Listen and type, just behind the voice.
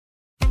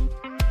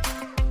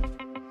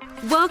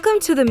Welcome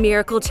to the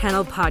Miracle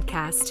Channel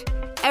podcast.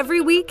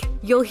 Every week,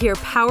 you'll hear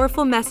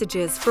powerful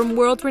messages from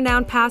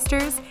world-renowned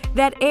pastors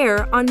that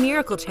air on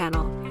Miracle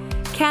Channel,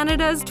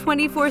 Canada's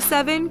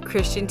 24/7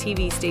 Christian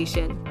TV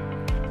station.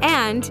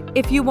 And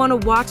if you want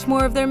to watch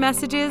more of their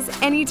messages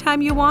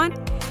anytime you want,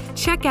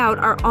 check out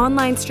our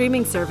online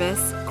streaming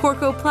service,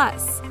 Corco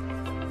Plus.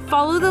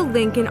 Follow the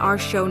link in our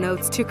show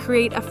notes to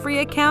create a free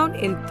account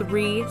in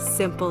 3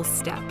 simple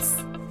steps.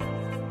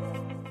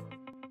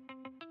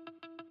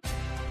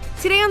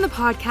 Today on the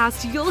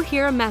podcast, you'll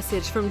hear a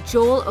message from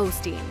Joel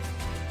Osteen.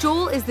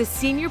 Joel is the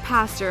senior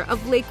pastor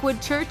of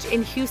Lakewood Church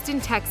in Houston,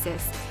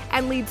 Texas,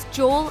 and leads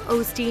Joel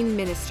Osteen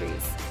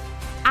Ministries.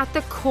 At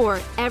the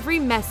core, every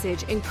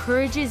message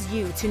encourages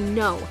you to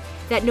know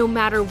that no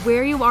matter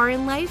where you are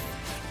in life,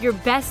 your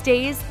best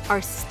days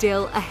are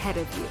still ahead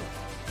of you.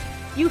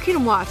 You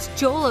can watch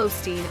Joel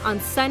Osteen on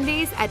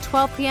Sundays at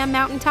 12 p.m.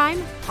 Mountain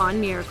Time on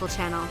Miracle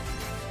Channel.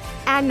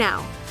 And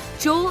now,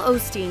 Joel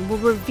Osteen will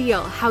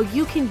reveal how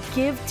you can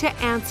give to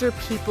answer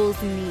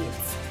people's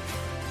needs.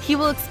 He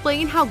will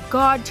explain how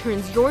God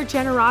turns your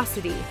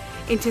generosity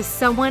into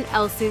someone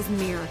else's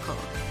miracle.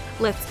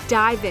 Let's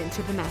dive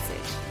into the message.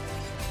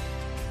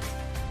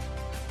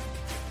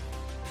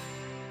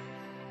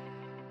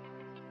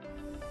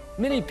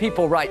 Many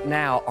people right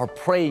now are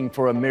praying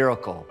for a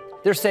miracle.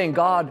 They're saying,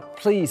 God,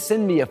 please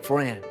send me a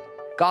friend.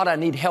 God, I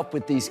need help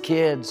with these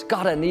kids.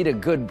 God, I need a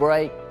good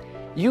break.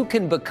 You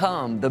can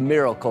become the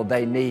miracle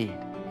they need.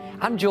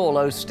 I'm Joel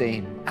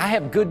Osteen. I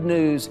have good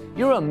news.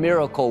 You're a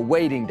miracle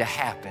waiting to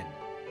happen.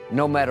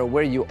 No matter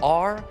where you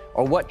are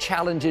or what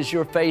challenges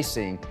you're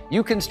facing,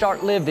 you can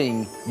start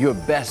living your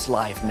best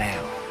life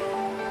now.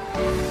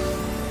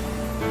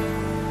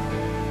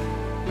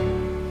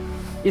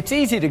 It's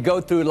easy to go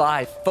through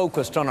life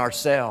focused on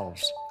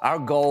ourselves, our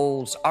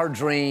goals, our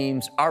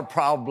dreams, our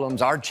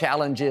problems, our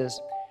challenges.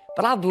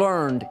 But I've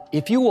learned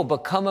if you will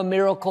become a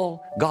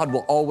miracle, God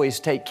will always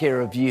take care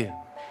of you.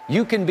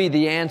 You can be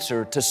the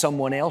answer to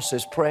someone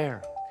else's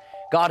prayer.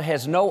 God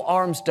has no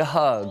arms to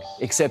hug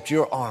except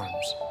your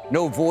arms,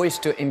 no voice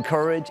to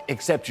encourage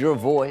except your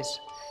voice,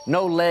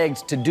 no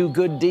legs to do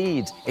good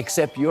deeds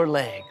except your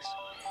legs.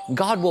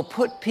 God will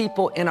put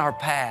people in our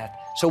path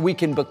so we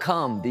can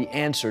become the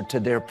answer to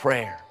their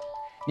prayer.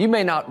 You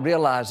may not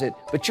realize it,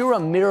 but you're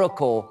a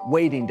miracle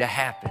waiting to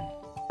happen.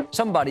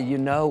 Somebody you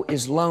know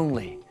is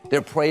lonely.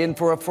 They're praying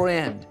for a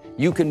friend.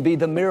 You can be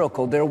the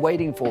miracle they're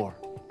waiting for.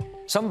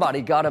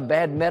 Somebody got a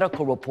bad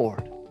medical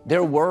report.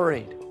 They're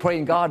worried,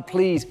 praying, God,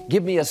 please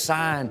give me a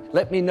sign.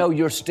 Let me know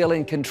you're still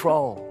in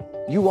control.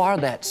 You are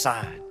that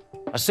sign.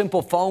 A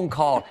simple phone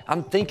call,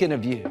 I'm thinking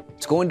of you.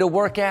 It's going to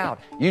work out.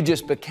 You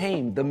just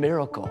became the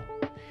miracle.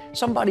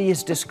 Somebody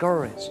is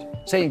discouraged,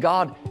 saying,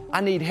 God,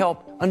 I need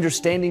help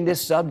understanding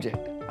this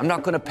subject. I'm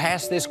not going to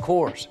pass this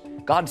course.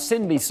 God,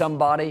 send me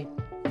somebody.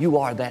 You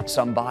are that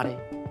somebody.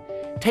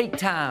 Take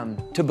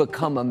time to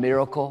become a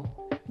miracle.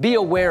 Be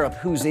aware of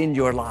who's in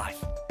your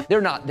life.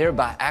 They're not there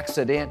by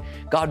accident.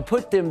 God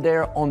put them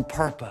there on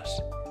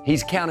purpose.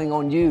 He's counting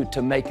on you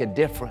to make a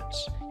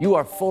difference. You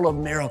are full of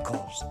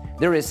miracles.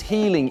 There is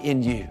healing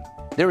in you.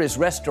 There is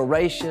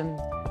restoration.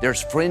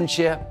 There's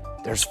friendship.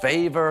 There's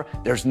favor.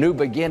 There's new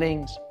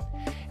beginnings.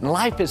 And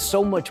life is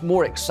so much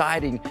more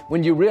exciting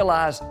when you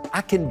realize I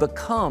can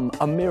become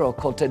a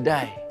miracle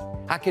today.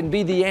 I can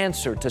be the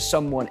answer to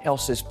someone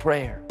else's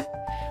prayer.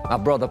 My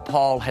brother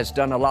Paul has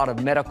done a lot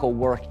of medical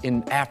work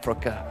in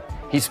Africa.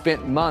 He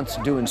spent months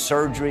doing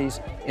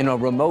surgeries in a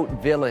remote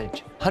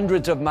village,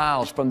 hundreds of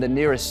miles from the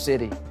nearest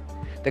city.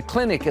 The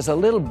clinic is a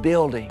little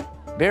building,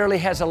 barely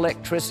has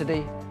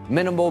electricity,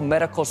 minimal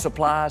medical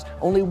supplies,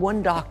 only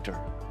one doctor.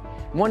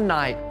 One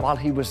night while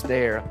he was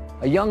there,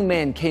 a young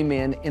man came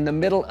in the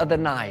middle of the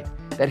night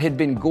that had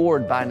been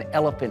gored by an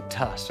elephant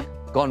tusk,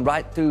 gone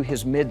right through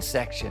his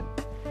midsection.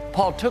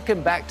 Paul took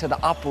him back to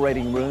the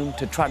operating room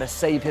to try to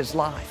save his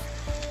life.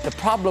 The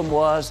problem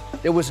was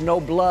there was no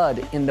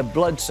blood in the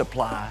blood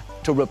supply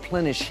to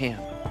replenish him.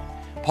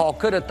 Paul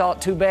could have thought,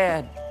 too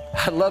bad,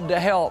 I'd love to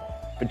help,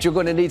 but you're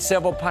going to need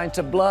several pints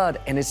of blood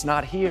and it's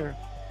not here.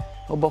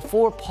 Well,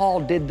 before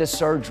Paul did the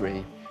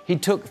surgery, he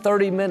took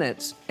 30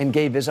 minutes and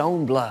gave his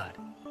own blood.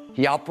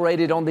 He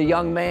operated on the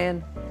young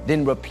man,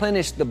 then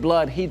replenished the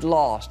blood he'd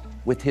lost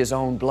with his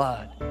own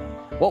blood.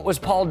 What was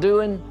Paul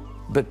doing?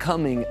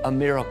 Becoming a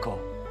miracle.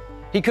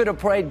 He could have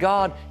prayed,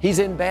 God, he's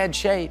in bad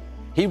shape.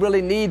 He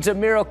really needs a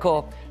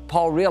miracle.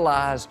 Paul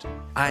realized,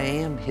 I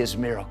am his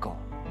miracle.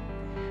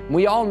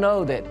 We all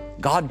know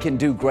that God can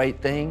do great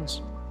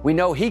things. We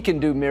know He can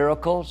do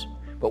miracles.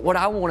 But what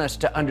I want us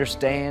to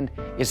understand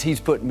is He's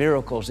put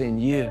miracles in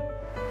you.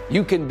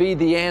 You can be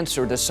the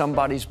answer to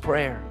somebody's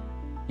prayer.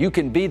 You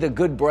can be the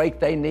good break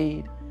they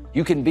need.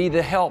 You can be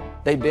the help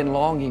they've been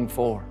longing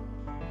for.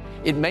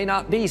 It may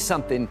not be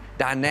something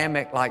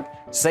dynamic like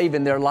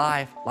saving their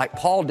life like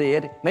Paul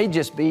did. It may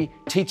just be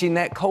teaching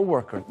that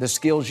coworker the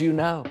skills you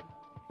know,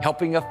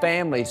 helping a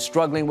family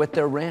struggling with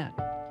their rent,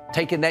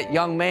 taking that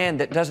young man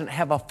that doesn't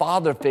have a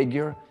father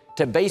figure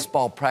to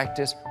baseball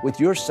practice with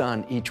your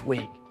son each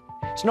week.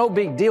 It's no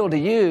big deal to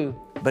you,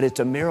 but it's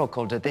a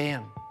miracle to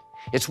them.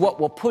 It's what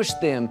will push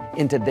them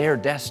into their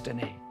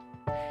destiny.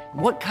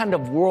 What kind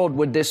of world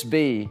would this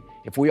be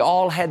if we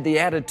all had the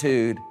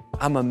attitude,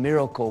 I'm a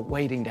miracle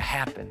waiting to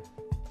happen?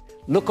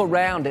 Look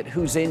around at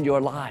who's in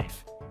your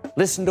life.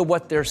 Listen to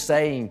what they're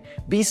saying.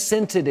 Be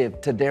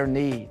sensitive to their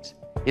needs.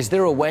 Is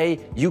there a way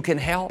you can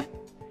help?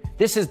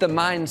 This is the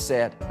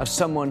mindset of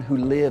someone who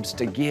lives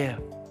to give.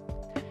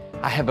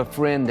 I have a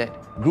friend that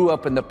grew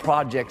up in the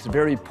projects,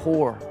 very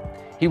poor.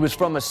 He was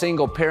from a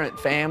single-parent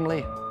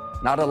family,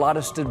 not a lot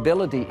of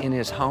stability in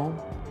his home.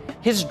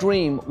 His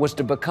dream was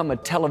to become a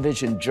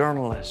television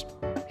journalist.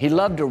 He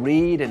loved to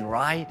read and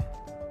write.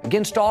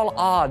 Against all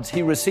odds,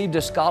 he received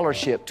a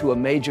scholarship to a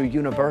major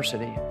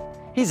university.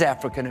 He's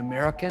African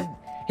American.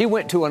 He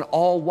went to an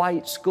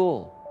all-white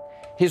school.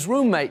 His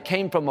roommate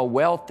came from a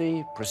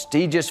wealthy,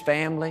 prestigious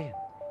family.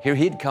 Here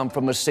he'd come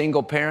from a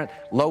single-parent,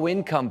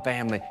 low-income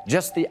family,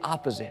 just the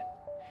opposite.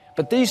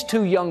 But these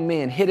two young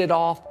men hit it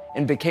off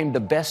and became the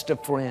best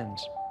of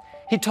friends.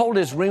 He told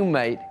his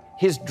roommate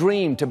his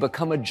dream to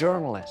become a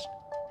journalist.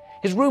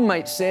 His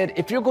roommate said,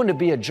 if you're going to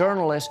be a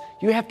journalist,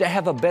 you have to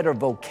have a better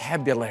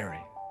vocabulary.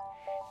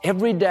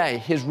 Every day,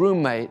 his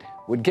roommate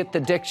would get the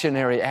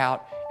dictionary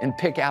out and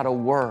pick out a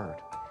word.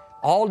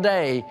 All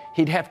day,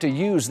 he'd have to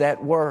use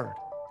that word.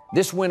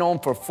 This went on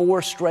for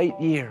 4 straight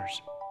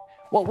years.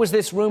 What was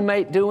this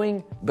roommate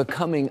doing?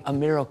 Becoming a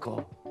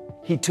miracle.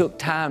 He took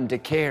time to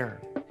care.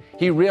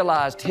 He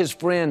realized his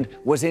friend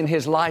was in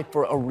his life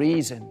for a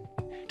reason.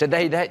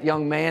 Today, that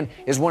young man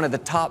is one of the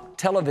top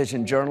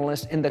television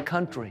journalists in the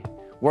country,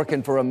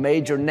 working for a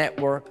major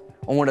network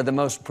on one of the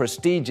most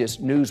prestigious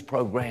news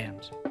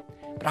programs.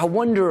 But I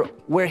wonder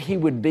where he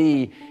would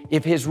be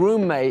if his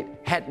roommate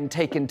hadn't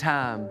taken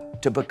time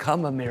to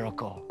become a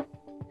miracle.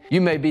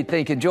 You may be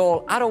thinking,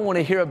 Joel, I don't want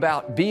to hear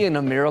about being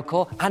a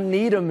miracle. I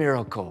need a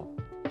miracle.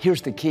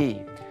 Here's the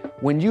key.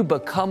 When you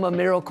become a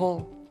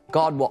miracle,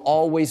 God will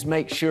always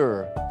make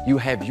sure you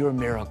have your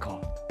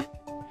miracle.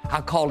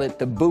 I call it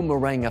the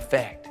boomerang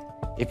effect.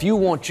 If you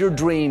want your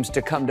dreams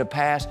to come to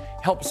pass,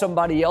 help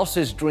somebody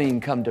else's dream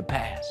come to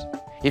pass.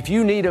 If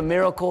you need a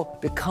miracle,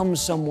 become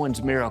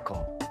someone's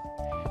miracle.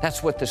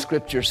 That's what the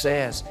scripture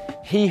says.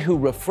 He who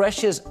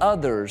refreshes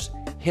others,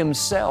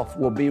 himself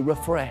will be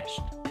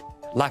refreshed.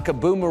 Like a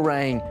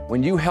boomerang,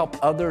 when you help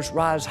others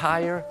rise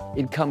higher,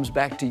 it comes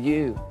back to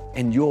you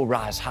and you'll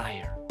rise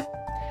higher.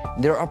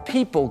 There are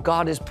people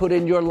God has put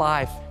in your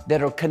life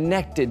that are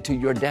connected to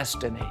your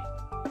destiny.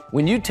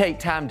 When you take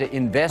time to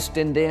invest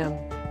in them,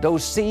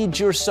 those seeds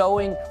you're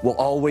sowing will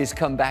always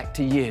come back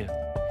to you.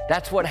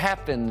 That's what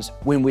happens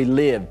when we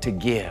live to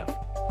give.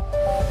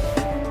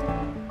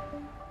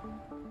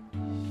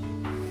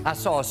 I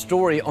saw a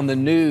story on the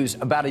news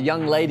about a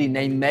young lady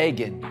named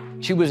Megan.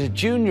 She was a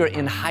junior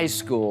in high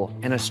school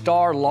and a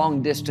star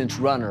long-distance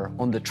runner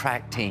on the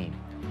track team.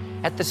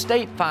 At the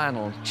state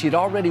final, she'd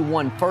already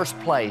won first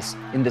place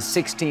in the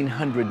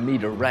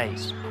 1,600-meter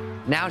race.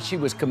 Now she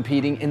was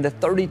competing in the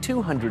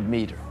 3,200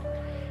 meter.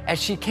 As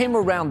she came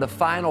around the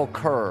final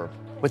curve,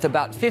 with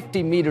about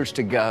 50 meters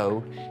to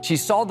go, she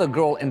saw the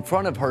girl in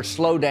front of her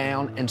slow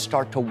down and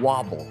start to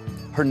wobble.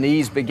 Her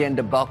knees began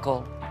to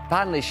buckle.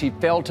 Finally, she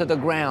fell to the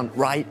ground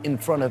right in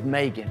front of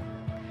Megan.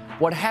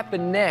 What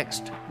happened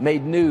next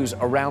made news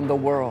around the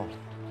world.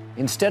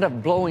 Instead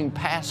of blowing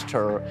past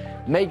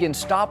her, Megan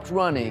stopped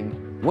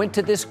running, went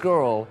to this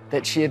girl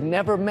that she had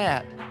never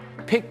met,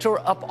 picked her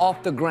up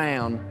off the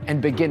ground,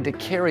 and began to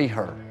carry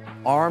her,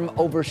 arm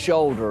over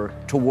shoulder,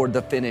 toward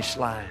the finish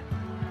line.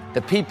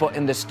 The people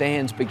in the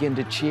stands began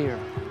to cheer.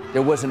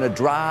 There wasn't a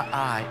dry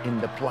eye in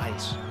the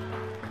place.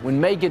 When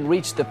Megan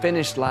reached the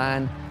finish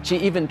line, she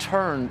even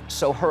turned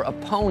so her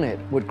opponent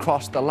would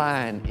cross the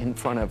line in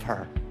front of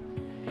her.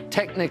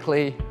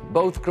 Technically,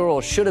 both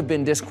girls should have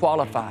been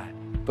disqualified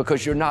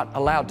because you're not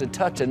allowed to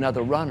touch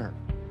another runner.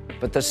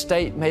 But the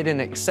state made an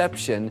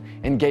exception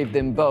and gave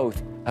them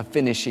both a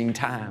finishing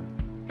time.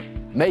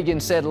 Megan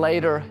said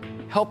later,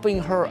 helping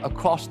her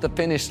across the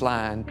finish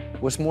line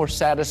was more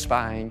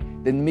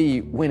satisfying than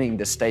me winning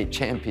the state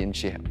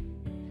championship.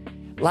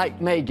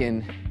 Like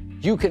Megan,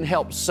 you can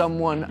help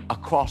someone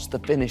across the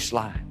finish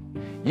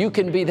line. You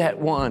can be that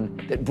one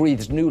that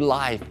breathes new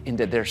life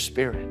into their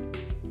spirit.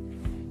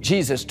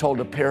 Jesus told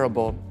a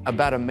parable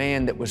about a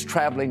man that was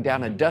traveling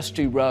down a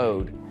dusty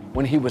road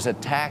when he was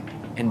attacked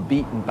and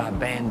beaten by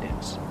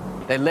bandits.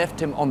 They left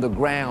him on the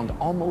ground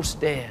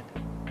almost dead.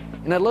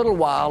 In a little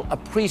while, a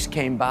priest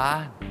came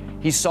by.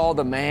 He saw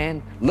the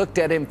man, looked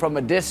at him from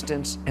a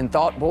distance, and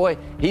thought, boy,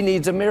 he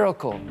needs a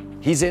miracle.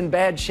 He's in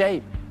bad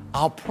shape.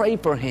 I'll pray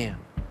for him.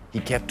 He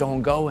kept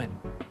on going.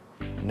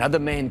 Another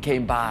man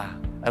came by,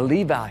 a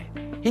Levite.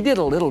 He did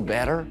a little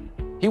better.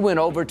 He went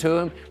over to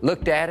him,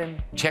 looked at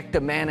him, checked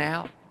the man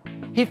out.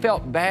 He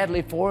felt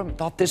badly for him,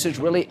 thought this is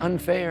really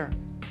unfair.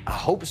 I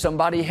hope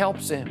somebody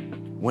helps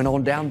him. Went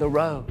on down the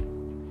road.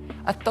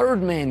 A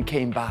third man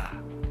came by,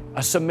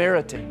 a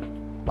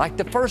Samaritan. Like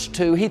the first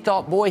two, he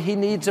thought, boy, he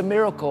needs a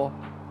miracle.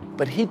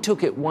 But he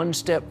took it one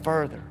step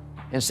further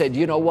and said,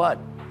 you know what?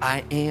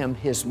 I am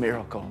his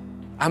miracle.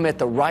 I'm at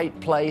the right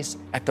place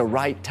at the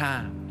right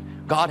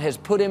time. God has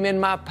put him in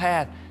my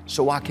path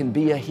so I can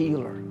be a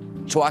healer,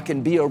 so I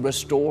can be a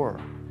restorer,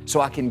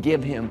 so I can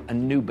give him a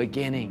new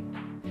beginning.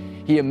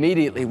 He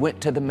immediately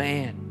went to the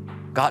man,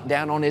 got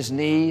down on his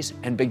knees,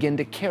 and began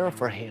to care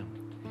for him.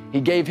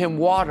 He gave him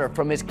water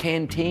from his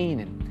canteen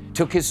and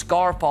took his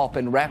scarf off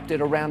and wrapped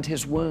it around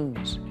his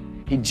wounds.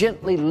 He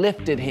gently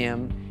lifted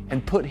him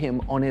and put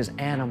him on his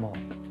animal.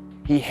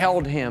 He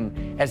held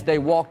him as they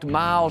walked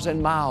miles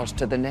and miles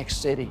to the next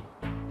city.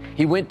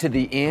 He went to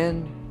the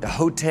inn, the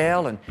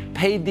hotel, and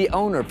paid the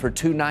owner for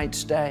 2 nights'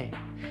 stay.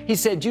 He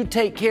said, "You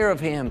take care of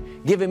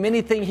him, give him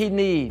anything he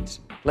needs.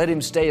 Let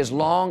him stay as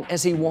long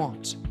as he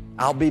wants.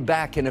 I'll be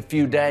back in a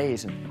few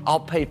days and I'll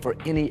pay for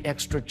any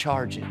extra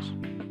charges."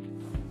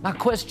 My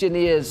question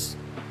is,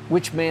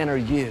 which man are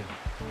you?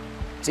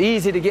 It's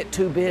easy to get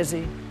too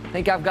busy,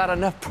 think I've got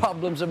enough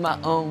problems of my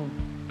own.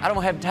 I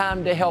don't have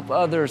time to help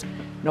others.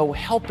 No,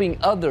 helping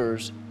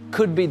others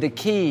could be the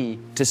key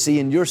to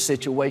seeing your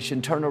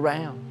situation turn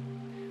around.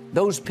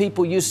 Those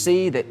people you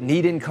see that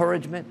need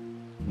encouragement,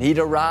 need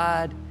a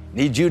ride,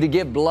 need you to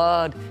give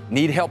blood,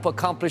 need help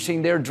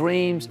accomplishing their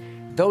dreams,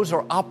 those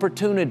are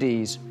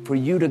opportunities for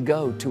you to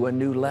go to a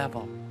new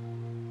level.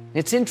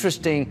 It's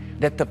interesting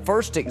that the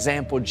first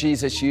example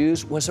Jesus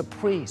used was a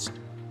priest.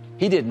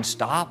 He didn't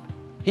stop.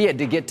 He had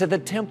to get to the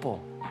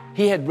temple.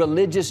 He had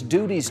religious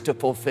duties to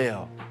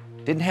fulfill.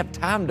 Didn't have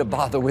time to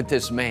bother with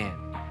this man.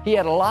 He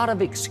had a lot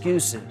of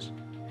excuses.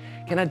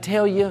 Can I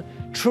tell you,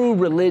 true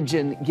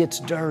religion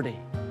gets dirty.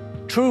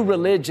 True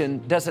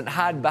religion doesn't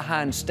hide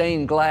behind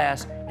stained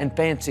glass and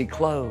fancy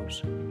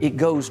clothes. It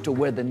goes to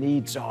where the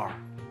needs are.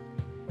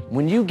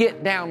 When you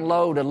get down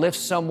low to lift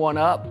someone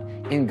up,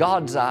 in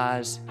God's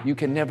eyes, you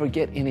can never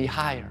get any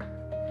higher.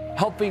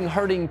 Helping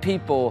hurting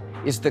people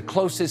is the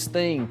closest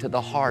thing to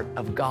the heart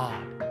of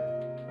God.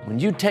 When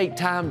you take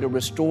time to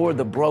restore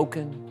the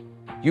broken,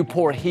 you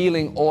pour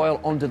healing oil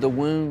onto the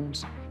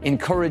wounds,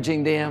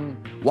 encouraging them,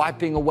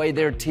 wiping away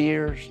their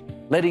tears,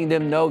 letting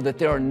them know that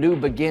there are new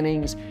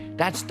beginnings.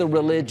 That's the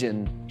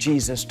religion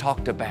Jesus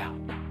talked about.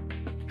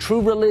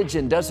 True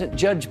religion doesn't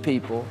judge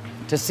people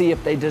to see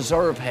if they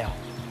deserve help.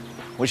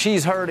 Well,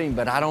 she's hurting,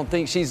 but I don't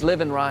think she's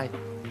living right.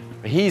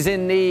 He's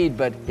in need,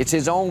 but it's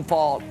his own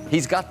fault.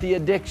 He's got the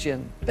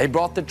addiction. They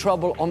brought the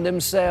trouble on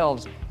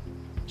themselves.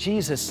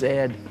 Jesus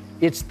said,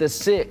 it's the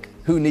sick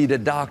who need a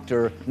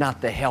doctor,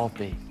 not the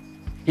healthy.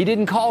 He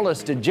didn't call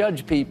us to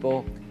judge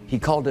people. He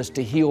called us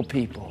to heal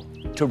people,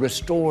 to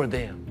restore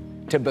them,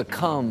 to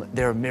become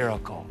their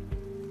miracle.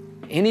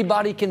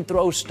 Anybody can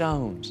throw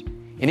stones.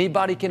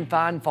 Anybody can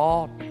find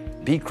fault,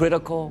 be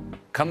critical,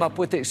 come up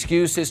with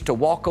excuses to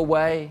walk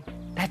away.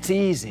 That's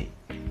easy.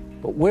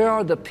 But where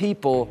are the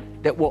people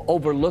that will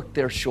overlook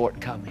their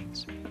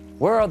shortcomings?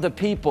 Where are the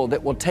people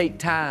that will take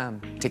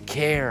time to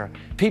care?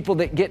 People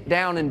that get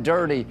down and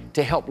dirty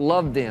to help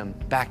love them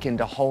back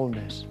into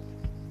wholeness.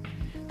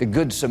 The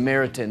Good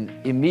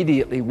Samaritan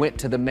immediately went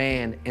to the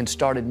man and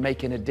started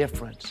making a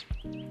difference.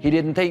 He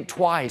didn't think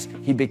twice.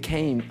 He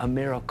became a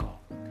miracle.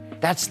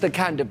 That's the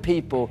kind of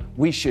people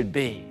we should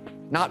be,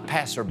 not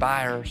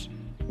passerbyers,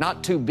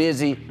 not too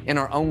busy in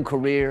our own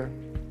career,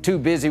 too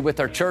busy with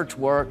our church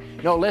work.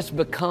 No, let's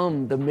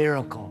become the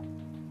miracle.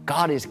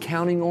 God is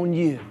counting on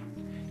you.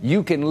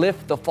 You can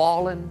lift the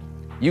fallen.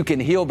 You can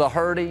heal the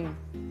hurting.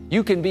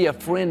 You can be a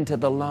friend to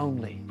the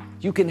lonely.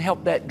 You can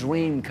help that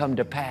dream come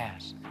to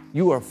pass.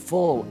 You are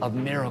full of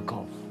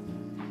miracles.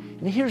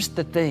 And here's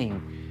the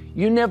thing.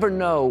 You never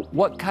know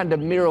what kind of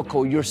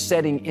miracle you're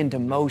setting into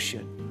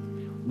motion.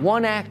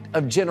 One act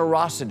of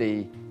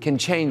generosity can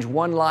change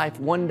one life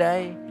one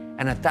day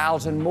and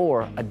 1,000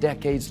 more a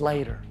decade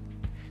later.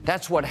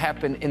 That's what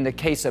happened in the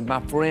case of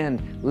my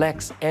friend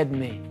Lex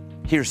Edmey.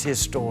 Here's his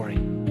story.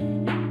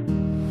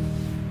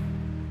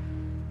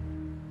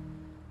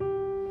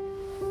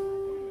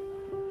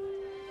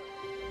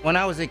 When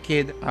I was a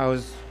kid, I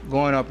was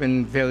growing up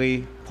in a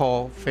very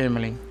poor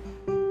family.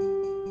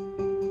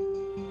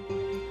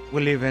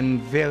 We live in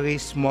a very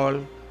small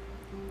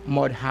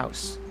mud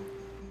house.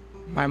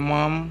 My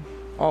mom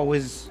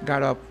always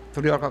got up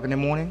 3 o'clock in the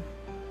morning.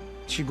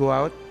 She'd go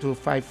out to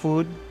find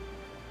food,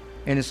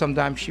 and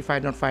sometimes she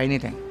don't find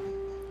anything.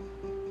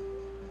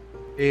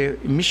 A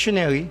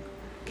missionary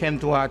came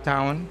to our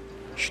town.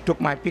 She took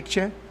my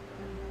picture,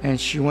 and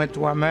she went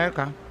to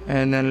America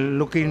and then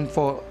looking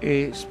for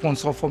a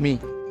sponsor for me.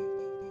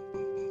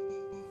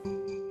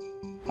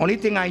 Only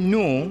thing I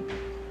knew,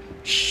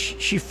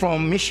 she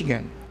from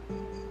Michigan.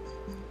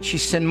 She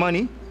sent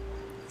money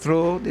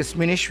through this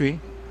ministry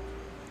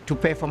to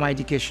pay for my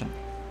education.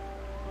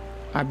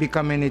 I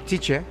became a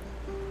teacher,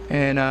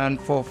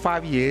 and for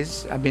 5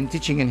 years I've been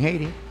teaching in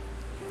Haiti,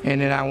 and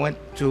then I went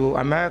to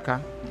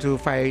America to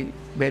find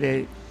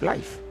better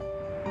life.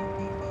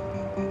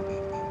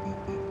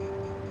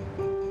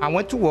 I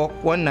went to work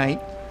one night.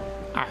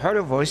 I heard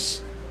a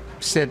voice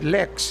said,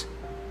 "Lex,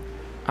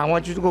 I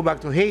want you to go back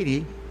to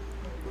Haiti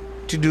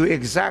to do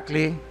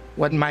exactly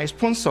what my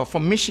sponsor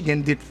from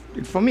Michigan did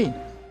for me."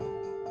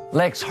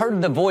 Lex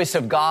heard the voice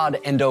of God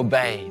and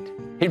obeyed.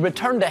 He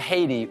returned to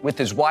Haiti with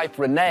his wife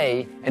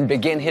Renee and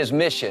began his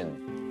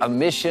mission, a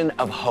mission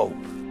of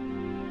hope.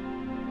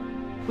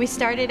 We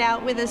started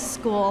out with a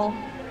school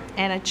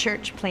and a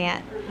church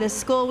plant. The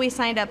school, we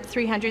signed up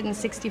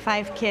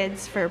 365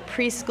 kids for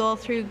preschool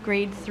through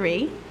grade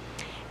 3.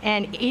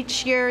 And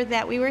each year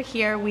that we were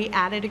here, we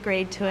added a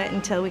grade to it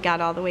until we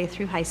got all the way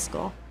through high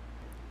school.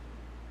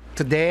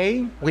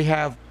 Today, we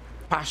have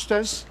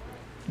pastors,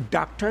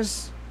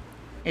 doctors,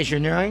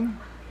 engineering.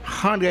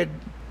 100%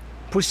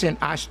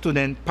 our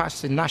students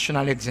pass the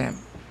national exam.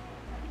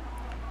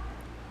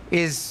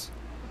 Is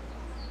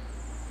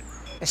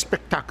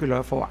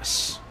spectacular for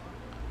us.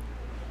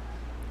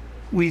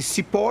 We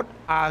support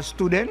our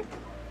students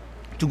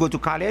to go to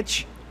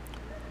college.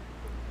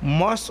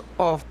 Most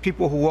of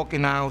people who work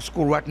in our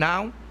school right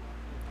now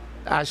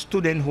are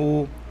students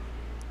who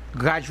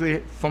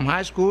graduated from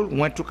high school,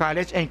 went to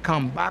college, and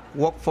come back,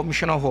 work for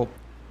Mission of Hope.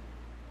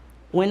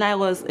 When I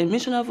was in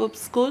Mission of Hope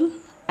school,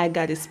 I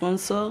got a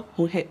sponsor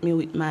who helped me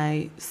with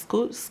my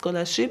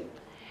scholarship.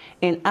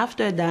 And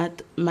after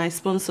that, my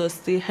sponsor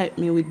still helped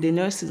me with the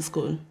nursing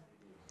school.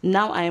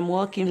 Now I am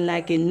working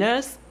like a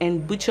nurse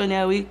and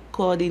butchery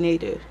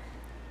coordinator.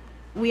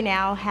 We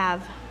now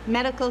have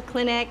medical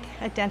clinic,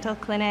 a dental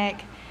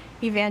clinic,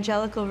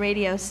 evangelical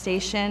radio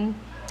station.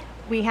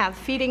 We have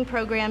feeding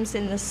programs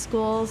in the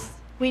schools.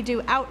 We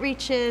do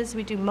outreaches,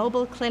 we do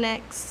mobile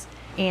clinics,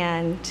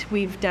 and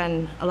we've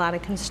done a lot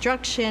of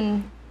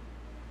construction.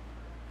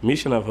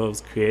 Mission of Hope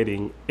is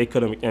creating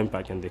economic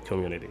impact in the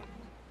community.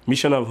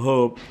 Mission of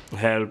Hope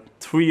helped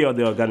 3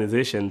 other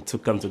organizations to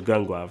come to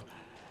Gangwave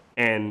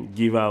and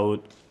give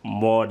out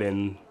more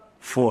than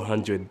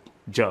 400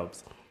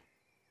 jobs.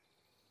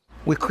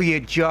 We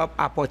create job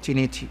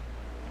opportunity.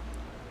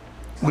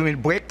 We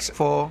make bricks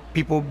for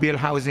people build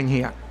housing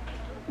here.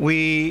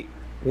 We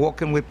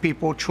working with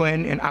people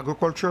trained in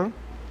agriculture.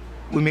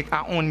 We make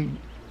our own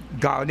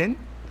garden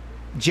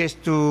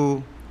just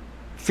to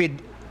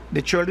feed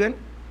the children.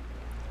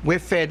 We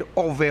fed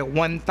over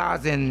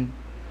 1,000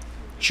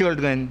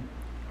 children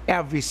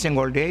every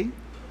single day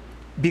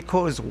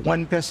because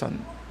one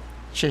person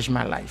changed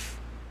my life.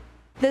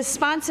 The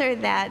sponsor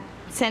that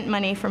sent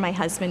money for my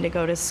husband to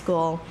go to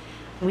school,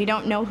 we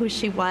don't know who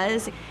she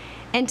was.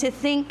 And to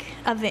think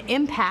of the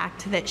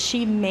impact that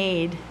she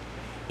made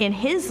in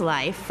his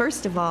life,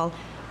 first of all,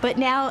 but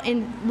now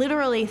in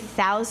literally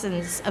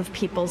thousands of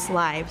people's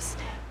lives.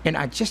 And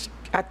I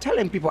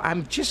telling people,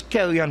 I'm just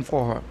carrying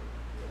for her.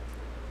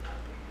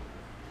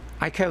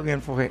 I carry on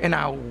for her, and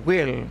I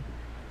will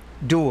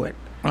do it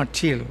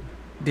until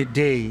the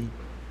day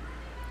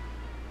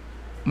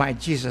my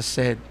Jesus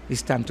said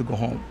it's time to go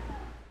home.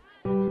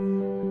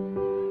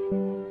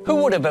 Who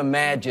would have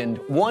imagined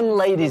one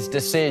lady's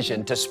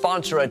decision to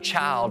sponsor a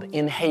child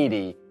in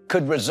Haiti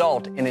could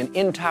result in an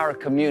entire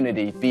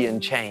community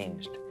being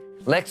changed?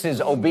 Lex's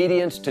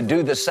obedience to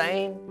do the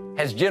same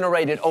has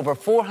generated over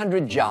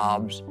 400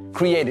 jobs,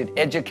 created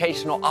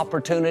educational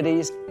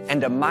opportunities,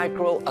 and a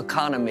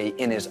microeconomy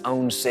in his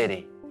own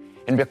city.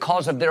 And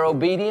because of their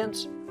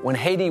obedience, when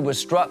Haiti was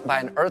struck by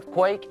an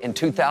earthquake in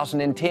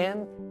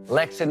 2010,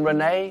 Lex and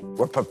Renee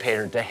were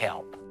prepared to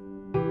help.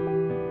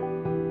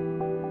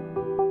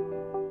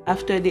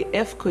 After the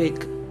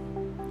earthquake,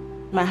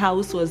 my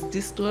house was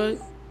destroyed.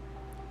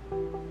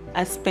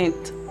 I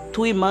spent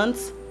 3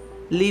 months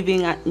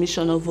living at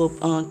Mission of Hope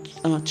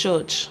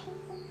church.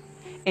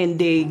 And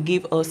they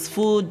give us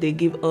food, they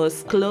give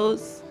us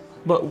clothes.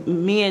 But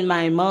me and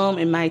my mom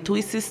and my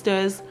 2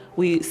 sisters,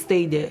 we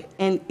stayed there.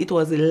 And it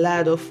was a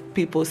lot of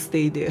people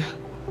stayed there.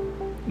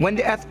 When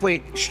the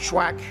earthquake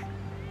struck,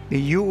 the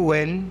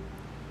UN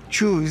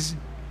chose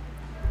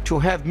to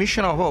have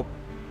Mission of Hope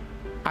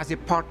as a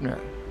partner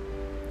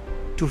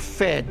to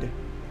feed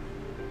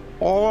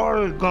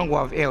all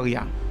Gangwave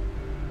area.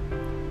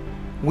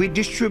 We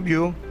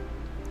distribute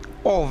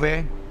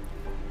over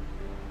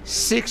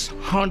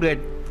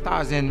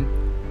 600,000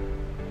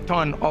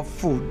 tons of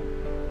food.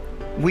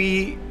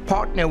 We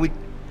partner with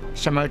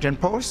Samaritan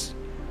Post.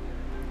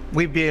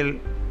 We build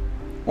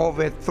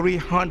over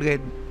 300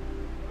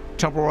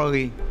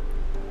 temporary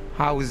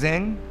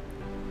housing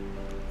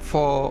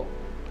for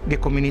the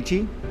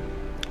community.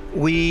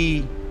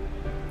 We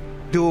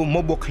do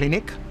mobile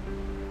clinic.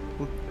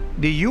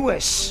 The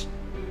U.S.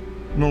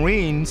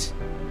 Marines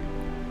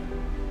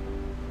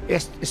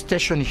is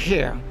stationed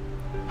here,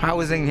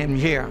 housing him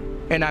here,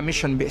 and our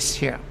mission base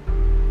here.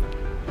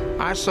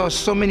 I saw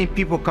so many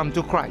people come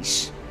to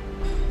Christ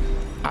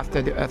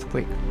after the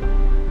earthquake.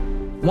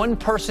 One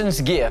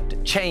person's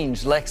gift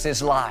changed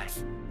Lex's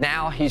life.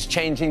 Now he's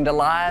changing the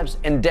lives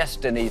and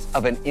destinies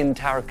of an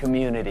entire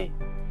community.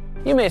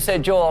 You may say,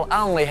 Joel,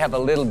 I only have a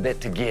little bit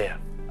to give.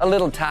 A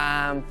little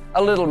time,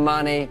 a little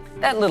money.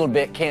 That little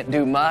bit can't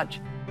do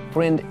much.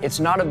 Friend, it's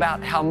not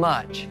about how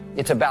much.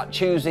 It's about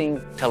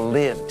choosing to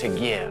live to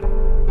give.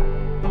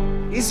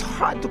 It's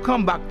hard to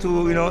come back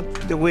to,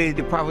 the way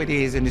the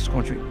poverty is in this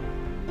country.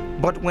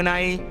 But when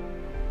I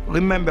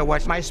remember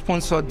what my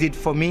sponsor did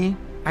for me,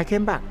 I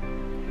came back.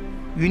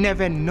 You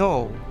never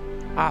know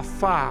how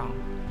far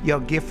your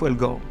gift will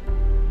go.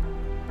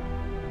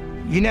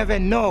 You never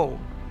know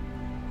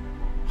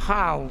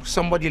how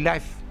somebody's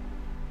life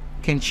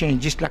can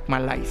change, just like my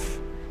life.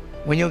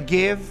 When you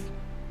give,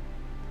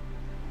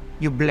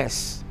 you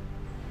bless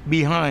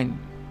behind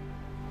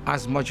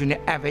as much you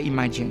ever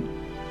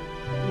imagine.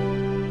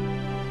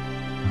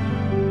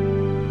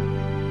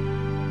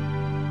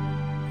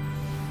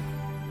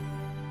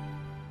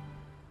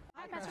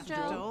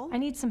 I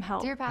need some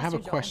help. Dear Pastor I have a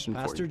question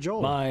for Pastor you.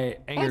 Joel. My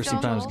anger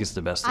sometimes gets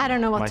the best of me. I don't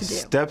know what My to do.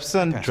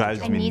 stepson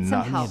drives I me need some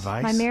nuts. help.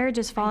 Advice? My marriage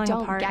is falling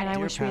don't apart, get and I it.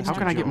 wish we had How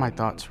can I get my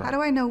thoughts How right?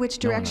 do I know which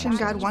direction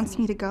God wants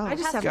me to go? I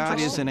just have God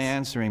questions. isn't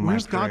answering my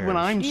Where's God when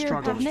I'm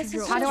struggling?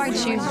 How do I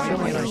choose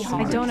joy?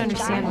 I don't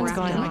understand what's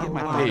going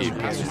on. Hey,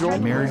 Pastor Joel,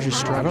 marriage is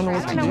struggling.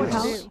 I don't know what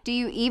to do. Do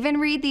you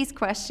even read these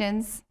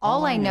questions?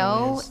 All I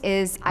know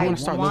is I wanna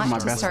start living my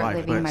want to best start life,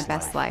 living but my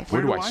best life.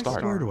 Where do I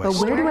start? But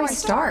where do I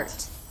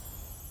start?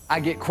 I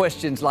get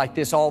questions like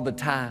this all the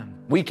time.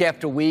 Week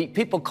after week,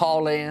 people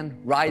call in,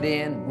 write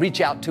in,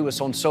 reach out to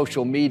us on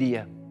social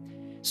media.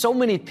 So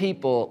many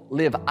people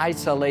live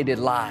isolated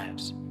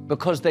lives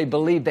because they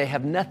believe they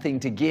have nothing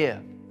to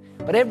give.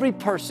 But every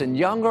person,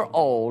 young or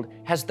old,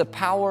 has the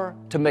power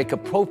to make a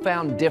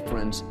profound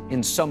difference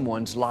in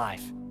someone's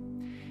life.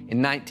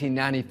 In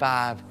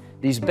 1995,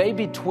 these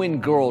baby twin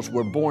girls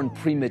were born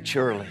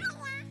prematurely.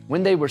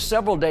 When they were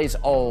several days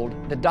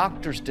old, the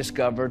doctors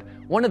discovered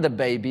one of the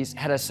babies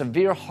had a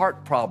severe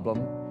heart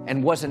problem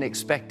and wasn't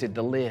expected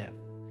to live.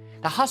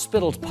 The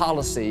hospital's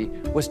policy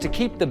was to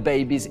keep the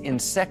babies in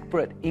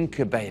separate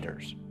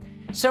incubators.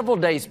 Several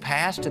days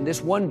passed, and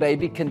this one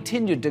baby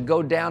continued to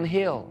go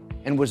downhill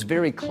and was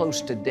very close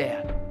to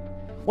death.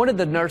 One of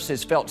the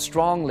nurses felt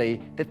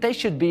strongly that they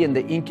should be in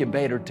the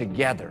incubator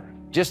together,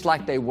 just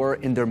like they were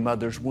in their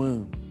mother's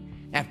womb.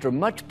 After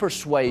much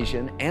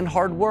persuasion and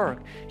hard work,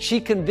 she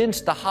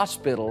convinced the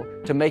hospital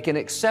to make an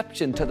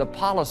exception to the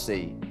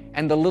policy,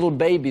 and the little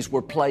babies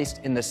were placed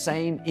in the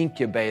same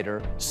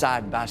incubator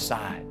side by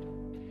side.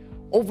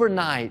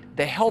 Overnight,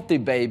 the healthy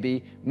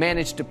baby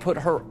managed to put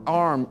her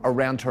arm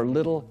around her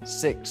little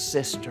sick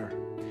sister.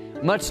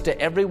 Much to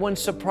everyone's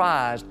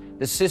surprise,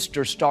 the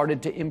sister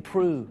started to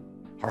improve.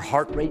 Her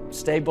heart rate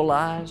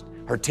stabilized,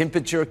 her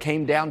temperature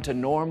came down to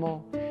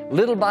normal.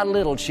 Little by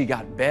little, she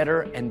got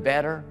better and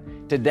better.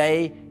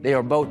 Today, they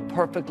are both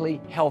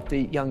perfectly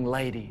healthy young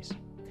ladies.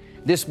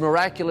 This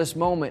miraculous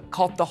moment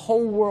caught the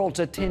whole world's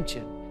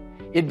attention.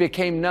 It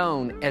became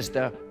known as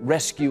the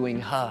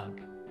rescuing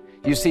hug.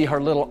 You see her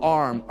little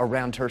arm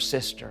around her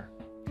sister.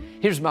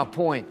 Here's my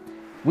point.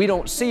 We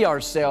don't see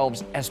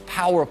ourselves as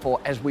powerful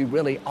as we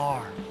really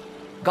are.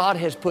 God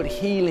has put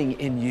healing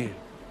in you.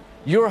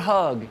 Your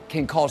hug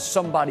can cause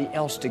somebody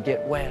else to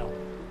get well.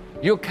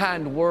 Your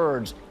kind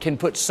words can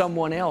put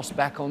someone else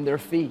back on their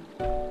feet.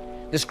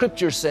 The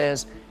scripture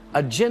says,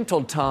 a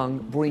gentle tongue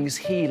brings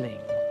healing.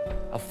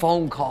 A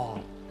phone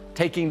call,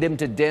 taking them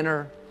to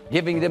dinner,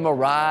 giving them a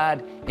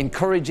ride,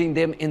 encouraging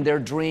them in their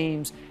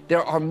dreams.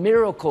 There are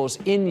miracles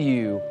in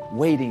you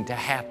waiting to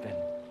happen.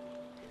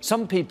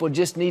 Some people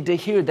just need to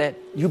hear that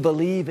you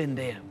believe in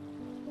them.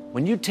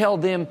 When you tell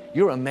them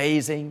you're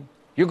amazing,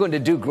 you're going to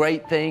do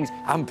great things,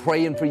 I'm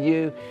praying for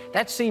you,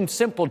 that seems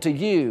simple to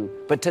you,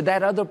 but to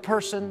that other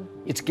person,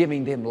 it's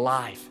giving them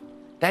life.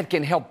 That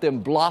can help them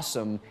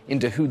blossom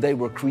into who they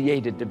were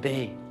created to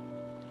be.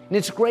 And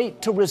it's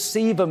great to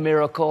receive a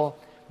miracle,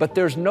 but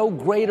there's no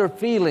greater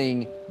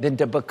feeling than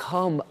to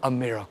become a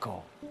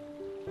miracle.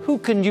 Who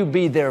can you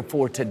be there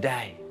for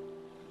today?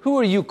 Who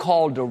are you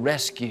called to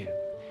rescue?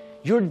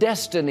 Your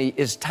destiny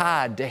is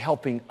tied to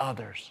helping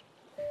others.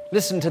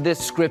 Listen to this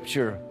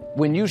scripture.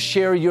 When you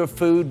share your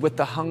food with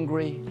the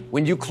hungry,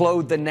 when you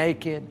clothe the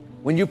naked,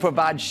 when you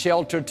provide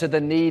shelter to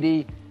the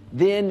needy,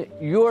 then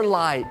your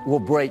light will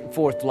break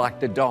forth like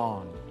the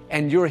dawn,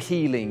 and your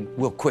healing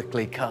will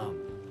quickly come.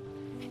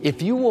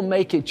 If you will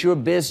make it your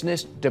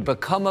business to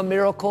become a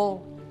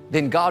miracle,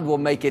 then God will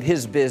make it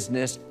His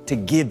business to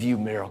give you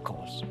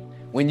miracles.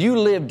 When you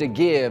live to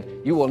give,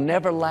 you will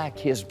never lack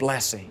His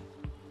blessing.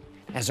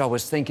 As I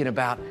was thinking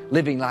about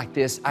living like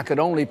this, I could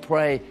only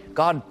pray,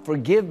 God,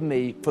 forgive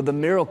me for the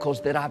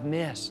miracles that I've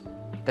missed,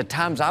 the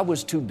times I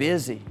was too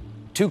busy,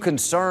 too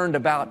concerned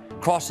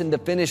about crossing the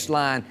finish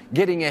line,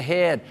 getting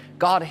ahead.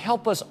 God,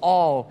 help us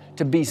all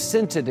to be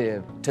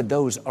sensitive to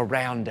those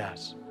around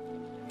us.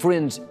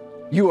 Friends,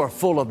 you are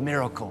full of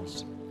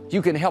miracles.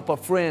 You can help a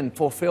friend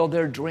fulfill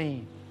their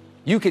dream.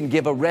 You can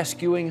give a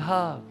rescuing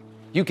hug.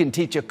 You can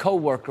teach a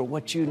coworker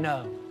what you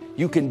know.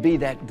 You can be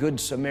that good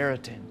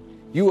Samaritan.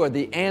 You are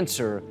the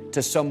answer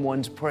to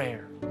someone's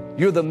prayer.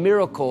 You're the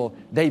miracle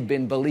they've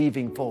been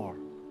believing for.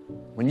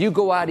 When you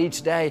go out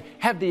each day,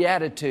 have the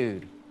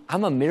attitude,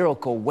 I'm a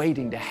miracle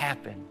waiting to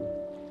happen.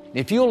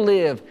 If you'll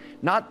live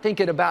not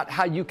thinking about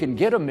how you can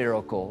get a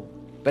miracle,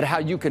 but how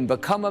you can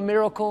become a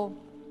miracle,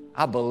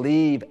 I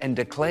believe and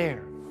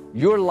declare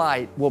your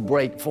light will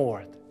break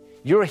forth.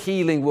 Your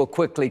healing will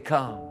quickly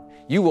come.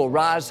 You will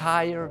rise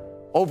higher,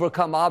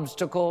 overcome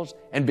obstacles,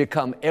 and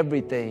become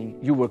everything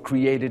you were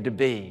created to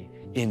be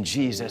in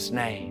Jesus'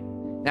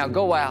 name. Now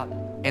go out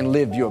and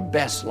live your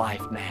best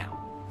life now.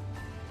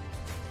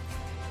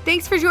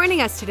 Thanks for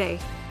joining us today.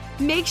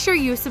 Make sure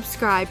you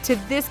subscribe to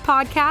this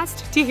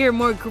podcast to hear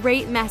more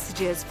great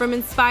messages from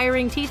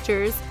inspiring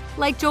teachers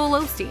like Joel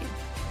Osteen.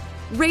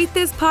 Rate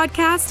this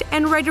podcast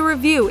and write a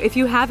review if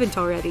you haven't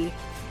already.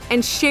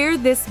 And share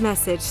this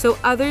message so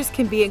others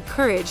can be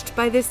encouraged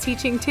by this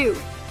teaching too.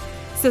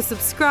 So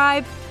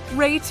subscribe,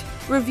 rate,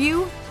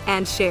 review,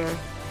 and share.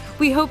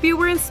 We hope you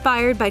were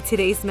inspired by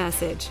today's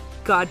message.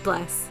 God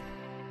bless.